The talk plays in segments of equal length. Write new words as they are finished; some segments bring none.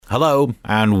Hello,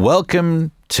 and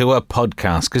welcome to a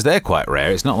podcast, because they're quite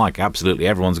rare. It's not like absolutely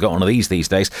everyone's got one of these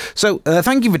days. So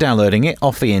thank you for downloading it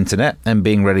off the internet and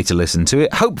being ready to listen to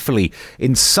it. Hopefully,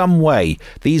 in some way,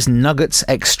 these nuggets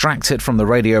extracted from the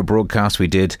radio broadcast we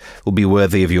did will be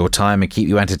worthy of your time and keep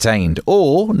you entertained.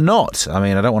 Or not. I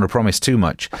mean, I don't want to promise too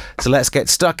much. So let's get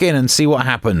stuck in and see what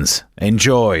happens.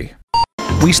 Enjoy.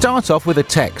 We start off with a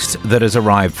text that has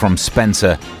arrived from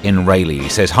Spencer in Rayleigh. He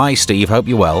says, "Hi Steve, hope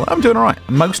you're well." I'm doing all right.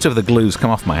 Most of the glue's come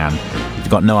off my hand. If you've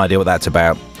got no idea what that's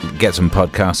about, get some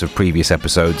podcasts of previous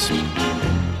episodes.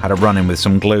 Had a run-in with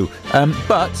some glue.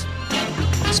 But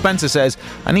Spencer says,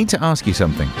 "I need to ask you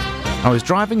something. I was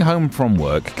driving home from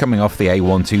work, coming off the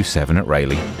A127 at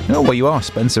Rayleigh." Oh, well, you are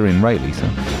Spencer in Rayleigh. So.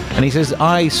 And he says,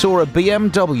 "I saw a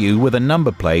BMW with a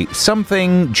number plate,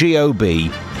 something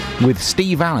GOB, with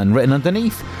Steve Allen written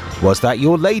underneath. Was that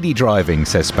your lady driving?"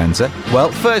 says Spencer.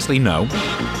 Well, firstly, no.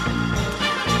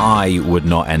 I would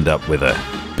not end up with a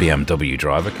BMW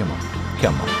driver. Come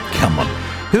on.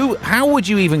 How would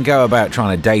you even go about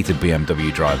trying to date a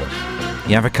BMW driver?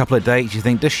 You have a couple of dates, you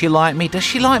think, does she like me?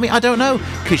 I don't know,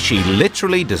 because she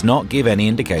literally does not give any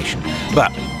indication.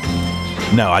 But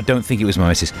no, I don't think it was my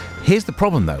missus. Here's the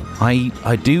problem, though. I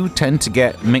do tend to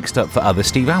get mixed up for other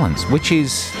Steve Allens, which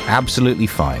is absolutely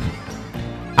fine.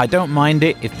 I don't mind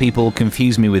it if people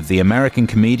confuse me with the American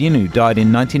comedian who died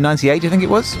in 1998, I think it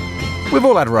was. We've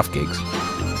all had rough gigs.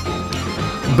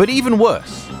 But even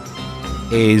worse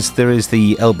is there is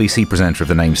the LBC presenter of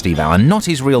the name Steve Allen. Not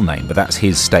his real name, but that's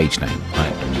his stage name.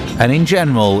 Right? And in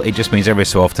general, it just means every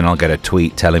so often I'll get a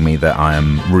tweet telling me that I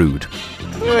am rude.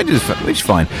 Which is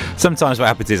fine. Sometimes what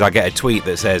happens is I get a tweet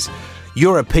that says,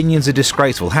 "Your opinions are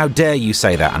disgraceful. How dare you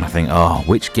say that?" And I think, oh,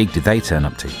 which gig did they turn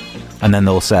up to? And then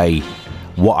they'll say,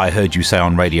 "What I heard you say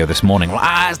on radio this morning." Well,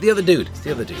 it's the other dude.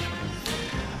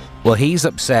 Well, he's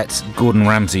upset Gordon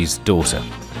Ramsay's daughter.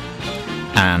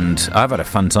 And I've had a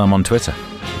fun time on Twitter.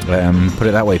 Put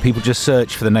it that way. People just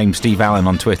search for the name Steve Allen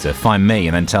on Twitter, find me,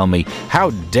 and then tell me, how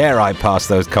dare I pass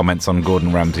those comments on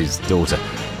Gordon Ramsay's daughter?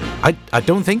 I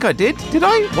don't think I did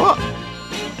I? What?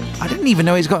 I didn't even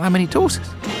know he's got that many daughters.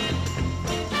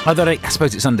 I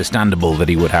suppose it's understandable that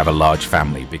he would have a large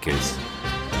family, because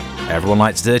everyone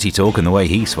likes dirty talk and the way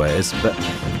he swears. But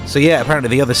so yeah, apparently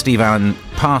the other Steve Allen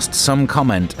passed some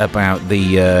comment about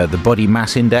the body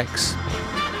mass index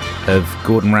of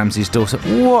Gordon Ramsay's daughter.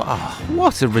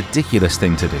 What a ridiculous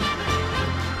thing to do.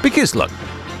 Because look,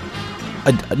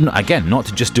 again, not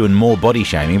to just doing more body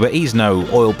shaming, but he's no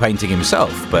oil painting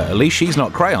himself, but at least she's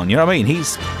not crayon, you know what I mean?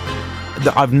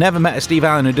 I've never met a Steve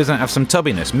Allen who doesn't have some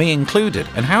tubbiness, me included.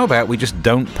 And how about we just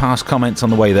don't pass comments on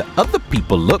the way that other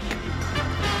people look?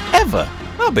 Ever.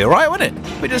 That'll be alright, wouldn't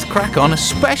it? We just crack on,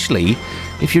 especially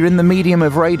if you're in the medium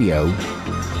of radio.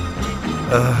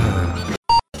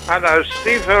 Hello,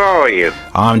 Steve, how are you?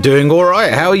 I'm doing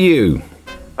alright, how are you?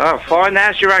 Oh, fine,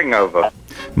 how's your hangover?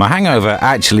 My hangover,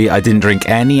 actually, I didn't drink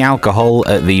any alcohol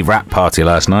at the rap party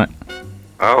last night.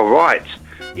 Oh, right.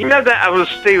 You know that other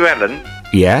Steve Allen?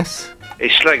 Yes? He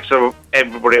slags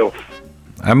everybody off.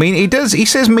 I mean, he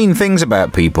says mean things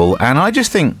about people, and I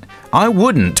just think I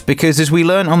wouldn't, because as we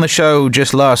learned on the show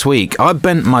just last week, I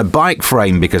bent my bike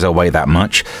frame because I weigh that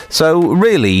much. So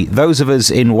really, those of us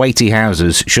in weighty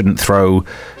houses shouldn't throw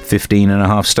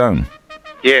 15.5 stone.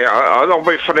 Yeah, I don't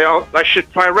be funny. They should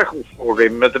play a record for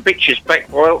him. The Bitch Is Back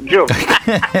by Elton John.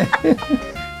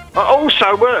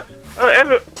 Also,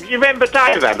 you remember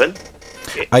Dave Allen?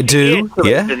 I do,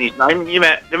 yeah. His name. You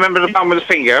remember the one with the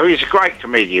finger? He's a great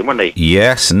comedian, wasn't he?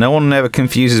 Yes, no one ever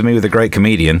confuses me with a great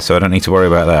comedian, so I don't need to worry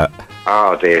about that.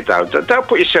 Oh dear, don't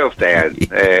put yourself down.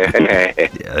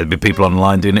 There'd be people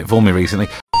online doing it for me recently.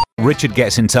 Richard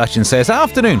gets in touch and says,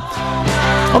 "Afternoon.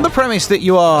 On the premise that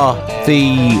you are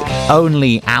the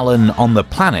only Alan on the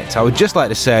planet, I would just like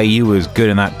to say you was good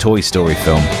in that Toy Story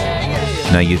film."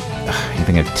 No, you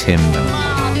think of Tim.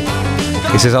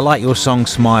 He says, "I like your song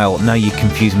Smile." No, you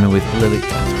confuse me with Lily.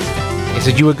 He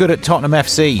said, "You were good at Tottenham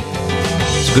FC."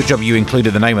 It's a good job you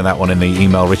included the name of that one in the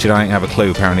email, Richard. I don't have a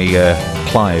clue. Apparently,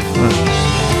 Clive.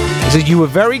 He says, "You were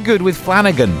very good with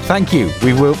Flanagan." Thank you.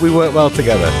 We work well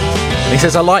together. And he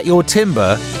says, "I like your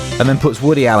timber," and then puts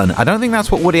Woody Allen. I don't think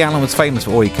that's what Woody Allen was famous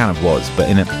for. Or he kind of was, but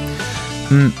in it.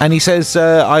 And he says,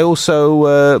 "I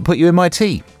also put you in my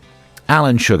tea."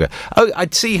 Alan Sugar. Oh,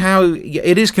 I'd see how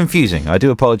it is confusing. I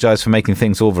do apologise for making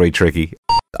things all very tricky.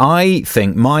 I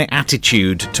think my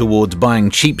attitude towards buying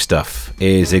cheap stuff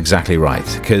is exactly right.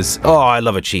 Because, I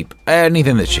love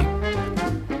anything that's cheap.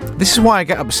 This is why I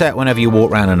get upset whenever you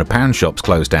walk around and a pound shop's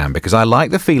closed down. Because I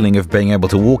like the feeling of being able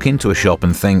to walk into a shop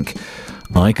and think,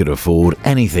 I could afford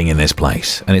anything in this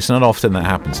place. And it's not often that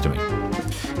happens to me.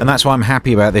 And that's why I'm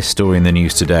happy about this story in the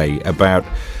news today about...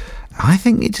 I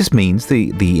think it just means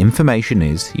the information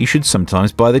is you should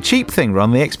sometimes buy the cheap thing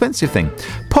rather than the expensive thing.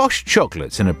 Posh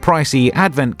chocolates in a pricey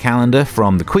advent calendar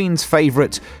from the Queen's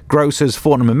favourite grocers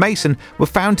Fortnum & Mason were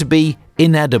found to be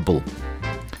inedible,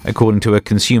 according to a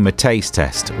consumer taste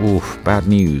test. Oof, bad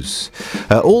news.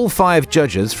 All 5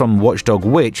 judges from Watchdog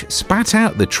Witch spat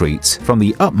out the treats from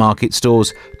the upmarket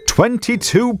store's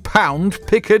 £22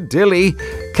 Piccadilly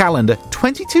calendar.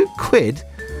 22 quid?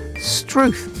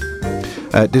 Struth.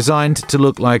 Designed to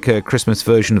look like a Christmas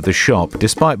version of the shop,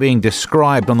 despite being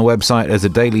described on the website as a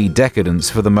daily decadence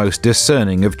for the most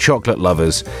discerning of chocolate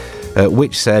lovers,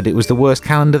 which said it was the worst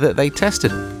calendar that they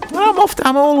tested.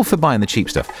 I'm all for buying the cheap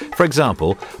stuff. For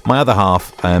example, my other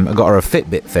half, I got her a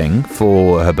Fitbit thing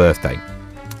for her birthday,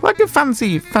 like a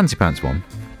fancy pants one.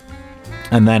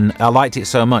 And then I liked it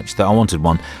so much that I wanted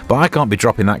one, but I can't be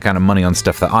dropping that kind of money on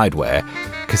stuff that I'd wear,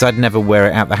 because I'd never wear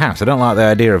it out the house. I don't like the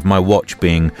idea of my watch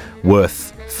being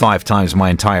worth 5 times my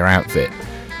entire outfit.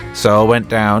 So I went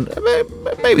down,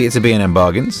 maybe it's a B&M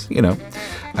Bargains,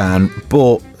 and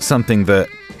bought something that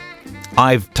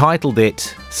I've titled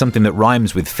it something that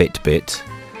rhymes with Fitbit.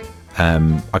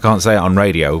 I can't say it on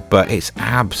radio, but it's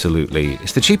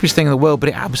the cheapest thing in the world, but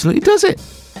it absolutely does it.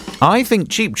 I think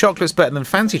cheap chocolate's better than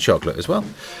fancy chocolate as well.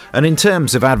 And in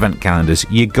terms of advent calendars,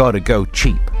 you gotta go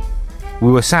cheap.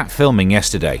 We were sat filming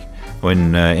yesterday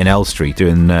in L Street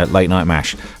doing Late Night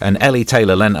Mash, and Ellie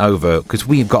Taylor leant over, because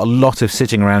we've got a lot of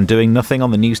sitting around doing nothing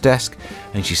on the news desk,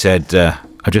 and she said,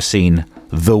 I've just seen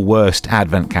the worst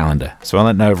advent calendar. So I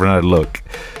leant over and had a look,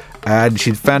 and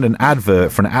she'd found an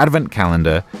advert for an advent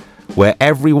calendar where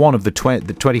every one of the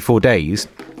 24 days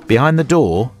behind the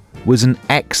door was an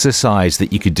exercise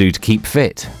that you could do to keep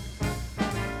fit.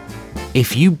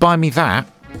 If you buy me that,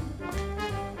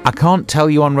 I can't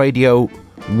tell you on radio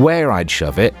where I'd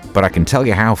shove it, but I can tell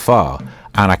you how far,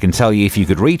 and I can tell you if you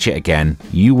could reach it again,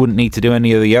 you wouldn't need to do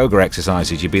any of the yoga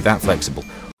exercises. You'd be that flexible.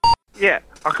 Yeah,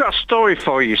 I've got a story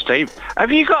for you, Steve.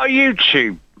 Have you got a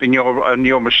YouTube in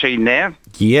your machine now?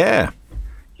 Yeah.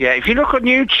 Yeah, if you look on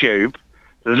YouTube,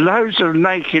 there's loads of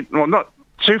naked, well, not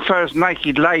 2/3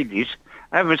 naked ladies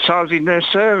advertising their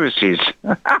services.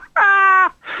 And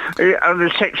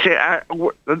the sexy, I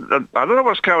don't know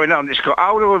what's going on. It's got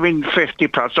older women 50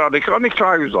 plus, so they've got any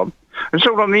clothes on. It's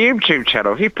all on the YouTube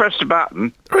channel. If you press the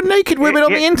button... There are naked women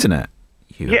on the internet?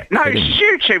 No, it's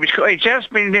YouTube. It's got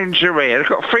Jasmine Lingerie. It's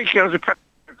got 3 girls with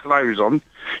clothes on.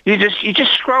 You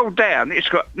just scroll down. It's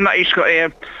got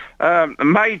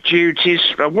maid duties,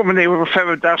 a woman there with a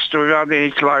feather duster without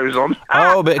any clothes on.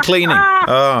 Oh, a bit of cleaning.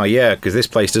 Oh, yeah, because this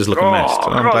place does look a mess.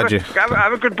 I'm glad you...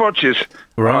 Have a good watches.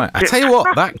 Right. I tell you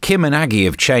what, that Kim and Aggie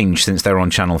have changed since they're on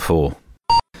Channel 4.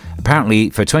 Apparently,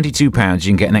 for £22, you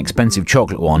can get an expensive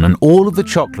chocolate one, and all of the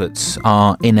chocolates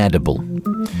are inedible.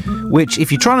 Which,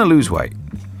 if you're trying to lose weight,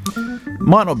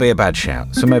 might not be a bad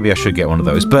shout, so maybe I should get one of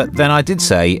those. But then I did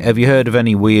say, have you heard of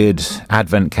any weird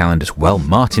advent calendars? Well,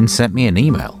 Martin sent me an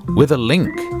email with a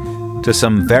link to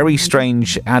some very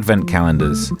strange advent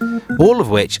calendars, all of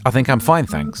which I think I'm fine,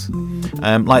 thanks.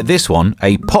 Like this one,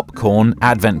 a popcorn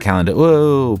advent calendar.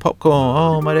 Whoa, popcorn,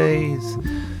 oh my days.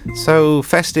 So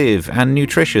festive and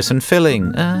nutritious and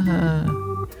filling.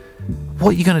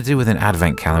 What are you going to do with an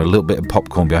advent calendar? A little bit of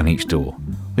popcorn behind each door.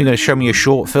 You're going to show me a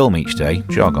short film each day?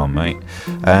 Jog on, mate.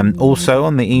 Also,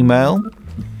 on the email,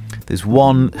 there's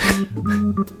one...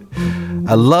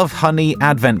 a Love Honey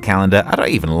advent calendar. I don't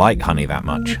even like honey that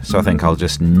much, so I think I'll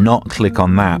just not click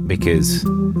on that, because...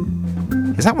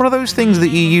 Is that one of those things that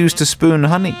you use to spoon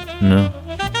honey? No.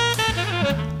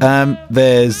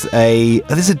 There's a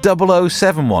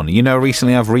 007 one.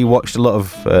 Recently I've rewatched a lot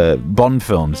of Bond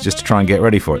films just to try and get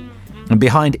ready for it. And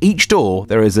behind each door,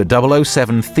 there is a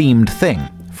 007 themed thing.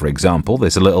 For example,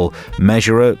 there's a little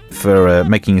measurer for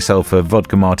making yourself a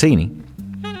vodka martini.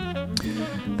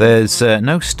 There's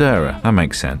no stirrer. That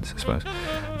makes sense, I suppose.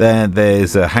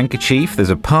 There's a handkerchief,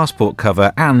 there's a passport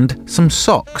cover, and some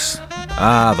socks.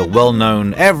 The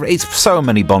well-known... It's so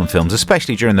many Bond films,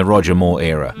 especially during the Roger Moore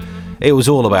era. It was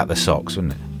all about the socks,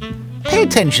 wasn't it? Pay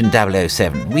attention,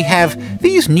 007. We have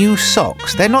these new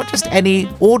socks. They're not just any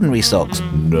ordinary socks.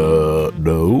 No,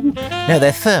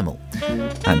 they're thermal.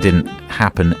 That didn't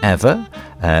happen ever.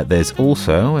 There's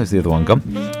also, where's the other one gone?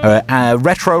 A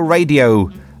retro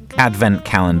radio advent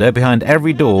calendar. Behind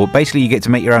every door, basically you get to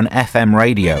make your own FM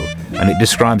radio, and it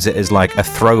describes it as like a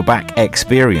throwback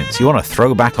experience. You want a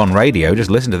throwback on radio, just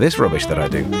listen to this rubbish that I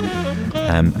do.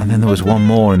 And then there was one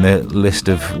more in the list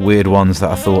of weird ones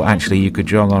that I thought actually you could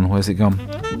jog on. Where's it gone?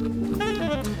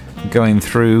 Going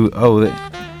through...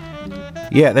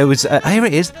 Yeah, there was, here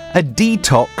it is, a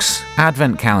detox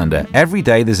advent calendar. Every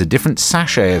day there's a different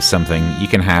sachet of something you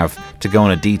can have to go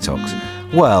on a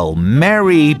detox. Well,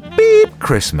 Merry beep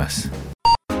Christmas.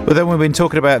 But then we've been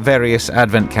talking about various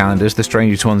advent calendars, the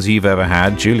strangest ones you've ever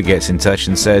had. Julie gets in touch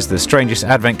and says the strangest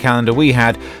advent calendar we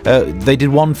had, they did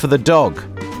one for the dog.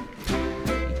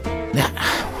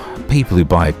 People who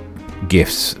buy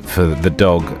gifts for the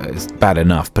dog is bad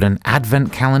enough, but an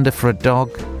advent calendar for a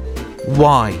dog?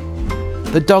 Why?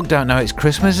 The dog don't know it's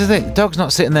Christmas, is it? The dog's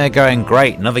not sitting there going,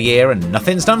 great, another year and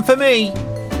nothing's done for me.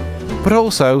 But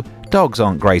also, dogs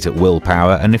aren't great at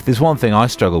willpower, and if there's one thing I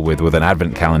struggle with an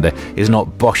advent calendar is not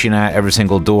boshing out every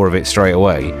single door of it straight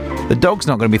away. The dog's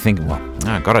not going to be thinking, well,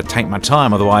 I've got to take my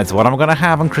time, otherwise what am I going to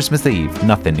have on Christmas Eve?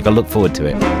 Nothing. You've got to look forward to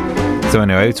it. So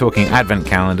anyway, we're talking advent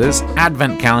calendars.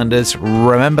 Advent calendars,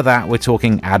 remember that, we're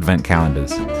talking advent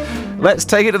calendars. Let's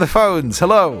take it to the phones.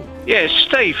 Hello. Yes,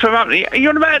 Steve from Upney. Are you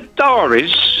on about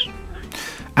diaries?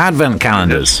 Advent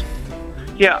calendars.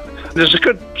 Yeah, there's a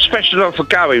good special offer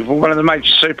going for one of the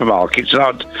major supermarkets, and I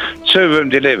had 2 of them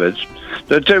delivered.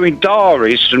 They're doing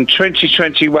diaries from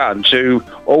 2021 to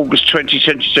August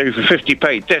 2022 for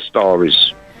 50p, desk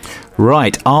diaries.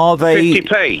 Right, are they...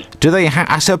 50p. Do they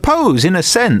I suppose, in a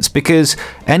sense, because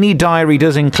any diary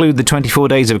does include the 24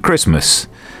 days of Christmas,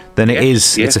 then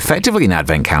it's effectively an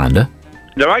advent calendar.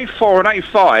 They're A4 and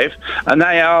A5, and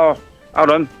they are...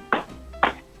 Hold on.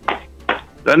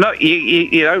 They're not,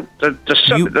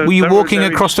 were you walking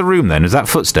across the room then? Is that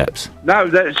footsteps? No,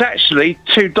 there's actually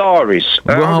 2 diaries.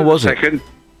 Well, was it?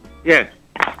 Yeah.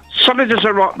 Solid as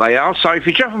a rock they are, so if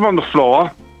you drop them on the floor,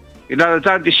 they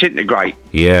don't disintegrate.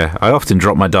 Yeah, I often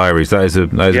drop my diaries. That is a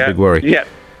big worry. Yeah.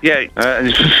 And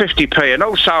it's for 50p. And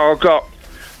also I've got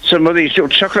some of these little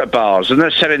chocolate bars, and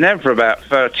they're selling them for about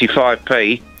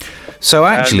 35p. So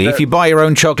actually, if you buy your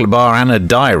own chocolate bar and a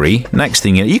diary, next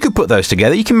thing you could put those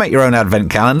together. You can make your own advent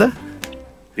calendar.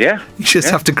 Yeah. You just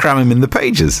have to cram them in the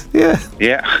pages. Yeah.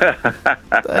 Yeah.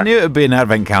 I knew it would be an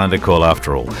advent calendar call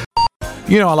after all.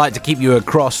 I like to keep you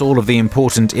across all of the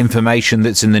important information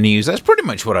that's in the news. That's pretty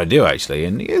much what I do, actually.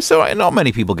 And it's all right. Not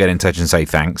many people get in touch and say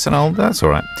thanks, and that's all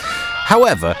right.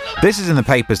 However, this is in the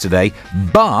papers today.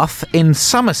 Bath in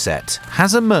Somerset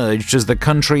has emerged as the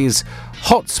country's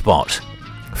hotspot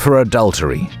for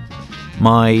adultery.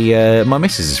 My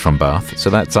missus is from Bath, so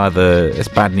that's either it's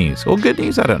bad news or good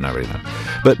news. I don't know really.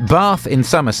 But Bath in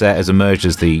Somerset has emerged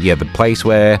as the place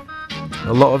where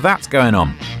a lot of that's going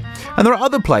on. And there are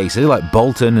other places, like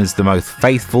Bolton is the most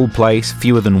faithful place,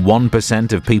 fewer than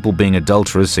 1% of people being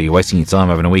adulterers, so you're wasting your time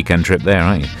having a weekend trip there,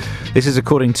 aren't you? This is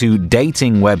according to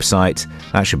dating website,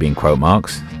 that should be in quote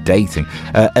marks, dating,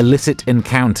 Illicit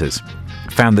Encounters,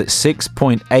 found that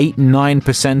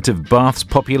 6.89% of Bath's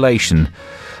population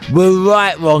were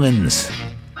right wrong-uns.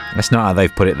 That's not how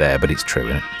they've put it there, but it's true,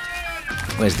 isn't it?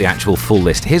 Where's the actual full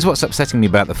list? Here's what's upsetting me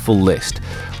about the full list.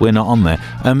 We're not on there.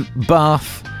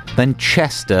 Bath, then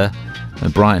Chester,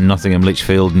 Brighton, Nottingham,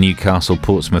 Lichfield, Newcastle,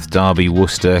 Portsmouth, Derby,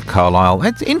 Worcester, Carlisle.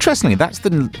 Interestingly, that's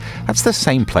the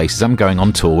same places I'm going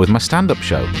on tour with my stand-up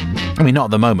show. I mean, not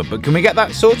at the moment, but can we get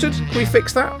that sorted? Can we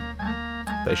fix that?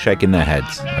 They're shaking their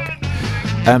heads. Okay.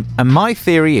 And my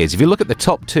theory is, if you look at the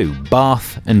top 2,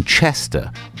 Bath and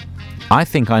Chester, I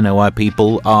think I know why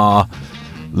people are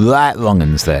right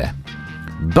wrong-uns there.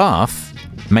 Bath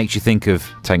makes you think of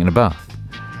taking a bath.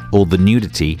 Or the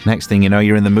nudity, next thing you know,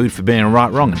 you're in the mood for being a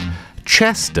right wrong.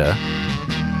 Chester,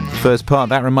 first part,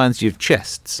 that reminds you of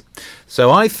chests.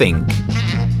 So I think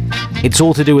it's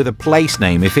all to do with a place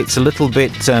name. If it's a little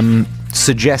bit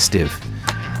suggestive,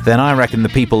 then I reckon the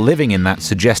people living in that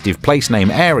suggestive place name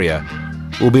area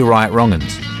will be right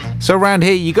wrong-uns. So around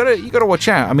here, you gotta watch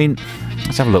out. I mean,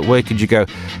 let's have a look. Where could you go?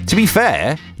 To be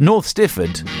fair, North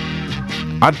Stifford,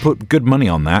 I'd put good money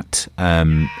on that.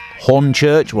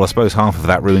 Hornchurch, well, I suppose half of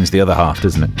that ruins the other half,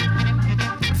 doesn't it?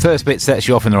 First bit sets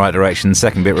you off in the right direction.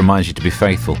 Second bit reminds you to be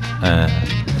faithful.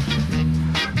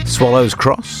 Swallows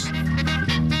Cross?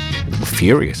 Well,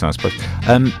 Furious, I suppose.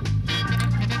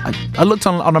 I looked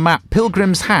on a map.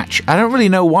 Pilgrim's Hatch. I don't really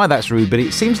know why that's rude, but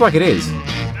it seems like it is.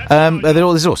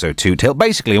 There's also Two Tail.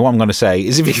 Basically, what I'm going to say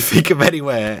is if you think of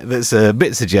anywhere that's a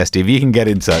bit suggestive, you can get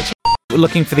in touch. We're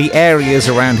looking for the areas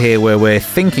around here where we're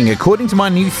thinking, according to my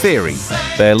new theory,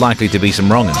 there are likely to be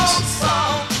some wrong-uns.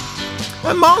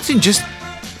 And Martin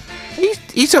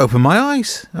he's opened my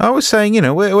eyes. I was saying,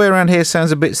 where around here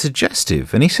sounds a bit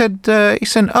suggestive. And he said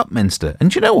Upminster.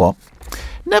 And do you know what?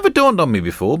 Never dawned on me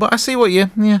before, but I see what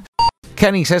yeah.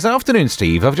 Kenny says, afternoon,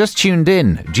 Steve. I've just tuned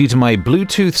in due to my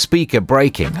Bluetooth speaker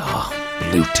breaking. Oh,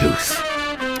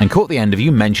 Bluetooth. and caught the end of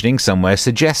you mentioning somewhere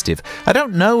suggestive. I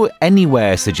don't know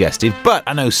anywhere suggestive, but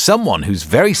I know someone who's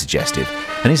very suggestive,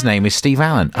 and his name is Steve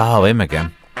Allen. Oh, him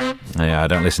again. Yeah, I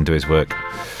don't listen to his work.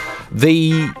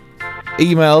 The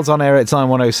emails on air at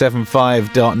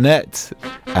time1075.net.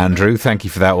 Andrew, thank you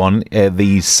for that one.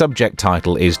 The subject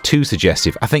title is too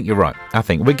suggestive. I think you're right. I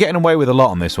think we're getting away with a lot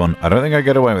on this one. I don't think I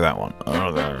get away with that one.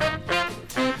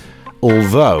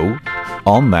 Although,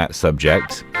 on that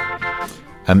subject,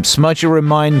 Smudger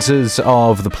reminds us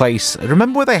of the place.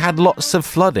 Remember where they had lots of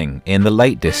flooding in the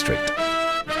Lake District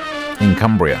in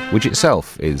Cumbria, which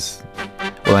itself is...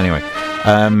 Well, anyway.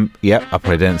 Yep, I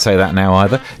probably didn't say that now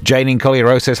either. Jane in Collier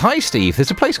Road says, "Hi Steve, there's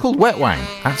a place called Wetwang."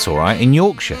 That's all right, in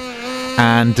Yorkshire.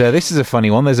 And this is a funny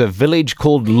one. There's a village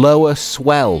called Lower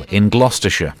Swell in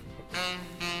Gloucestershire.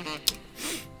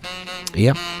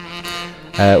 Yep.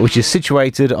 Which is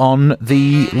situated on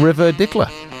the River Dickler.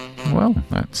 Well,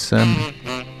 that's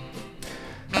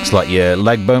like your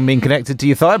leg bone being connected to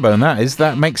your thigh bone.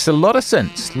 That makes a lot of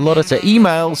sense.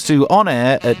 Emails to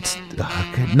onair at...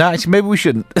 no, actually, maybe we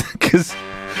shouldn't, because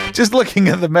just looking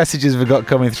at the messages we've got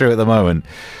coming through at the moment,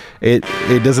 it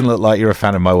doesn't look like you're a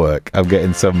fan of my work. I'm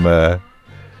getting some...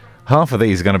 half of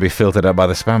these are going to be filtered out by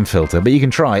the spam filter, but you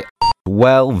can try.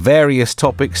 Well, various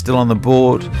topics still on the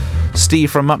board.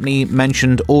 Steve from Upney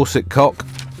mentioned Orset Cock.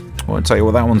 I won't tell you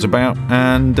what that one's about.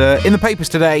 And in the papers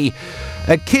today,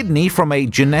 a kidney from a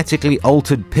genetically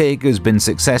altered pig has been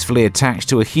successfully attached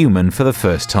to a human for the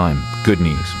first time. Good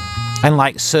news. And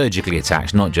like surgically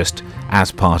attached, not just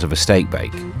as part of a steak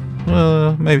bake.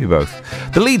 Maybe both.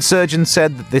 The lead surgeon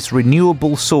said that this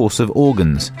renewable source of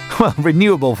organs, well,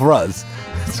 renewable for us,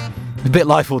 a bit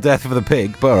life or death for the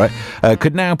pig, but all right,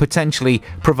 could now potentially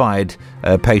provide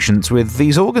patients with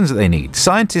these organs that they need.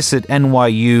 Scientists at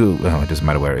NYU, it doesn't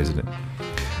matter where it is, is it?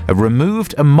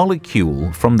 Removed a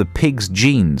molecule from the pig's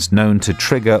genes known to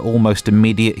trigger almost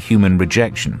immediate human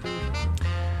rejection.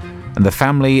 And the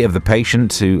family of the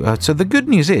patient who... so the good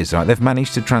news is, right, they've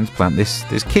managed to transplant this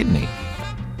kidney.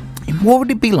 What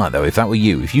would it be like, though, if that were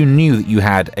you? If you knew that you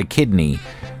had a kidney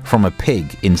from a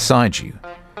pig inside you?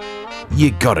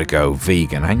 You gotta go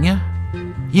vegan, ain't you?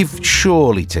 You've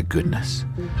surely to goodness.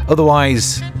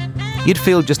 Otherwise, you'd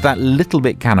feel just that little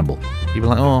bit cannibal. You'd be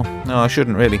like, oh, no, I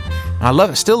shouldn't really.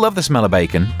 Still love the smell of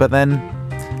bacon, but then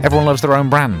everyone loves their own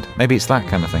brand. Maybe it's that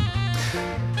kind of thing.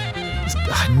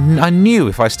 I knew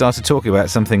if I started talking about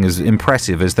something as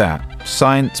impressive as that,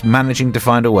 science managing to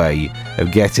find a way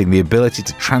of getting the ability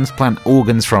to transplant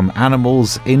organs from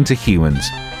animals into humans,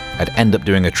 I'd end up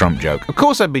doing a Trump joke. Of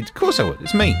course I would.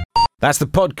 It's me. That's the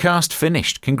podcast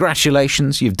finished.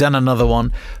 Congratulations, you've done another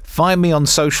one. Find me on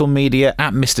social media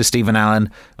at Mr. Stephen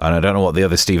Allen. And I don't know what the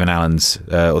other Stephen Allen's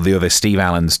or the other Steve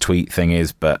Allen's tweet thing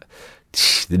is, but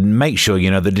make sure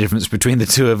you know the difference between the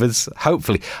two of us.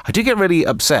 Hopefully. I do get really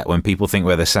upset when people think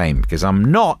we're the same, because I'm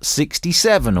not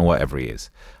 67 or whatever he is.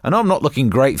 I know I'm not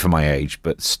looking great for my age,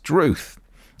 but struth.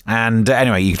 And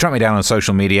anyway, you can track me down on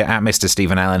social media at Mr.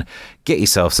 Stephen Allen. Get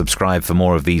yourself subscribed for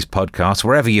more of these podcasts.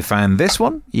 Wherever you found this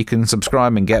one, you can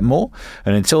subscribe and get more.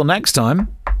 And until next time,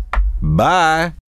 bye.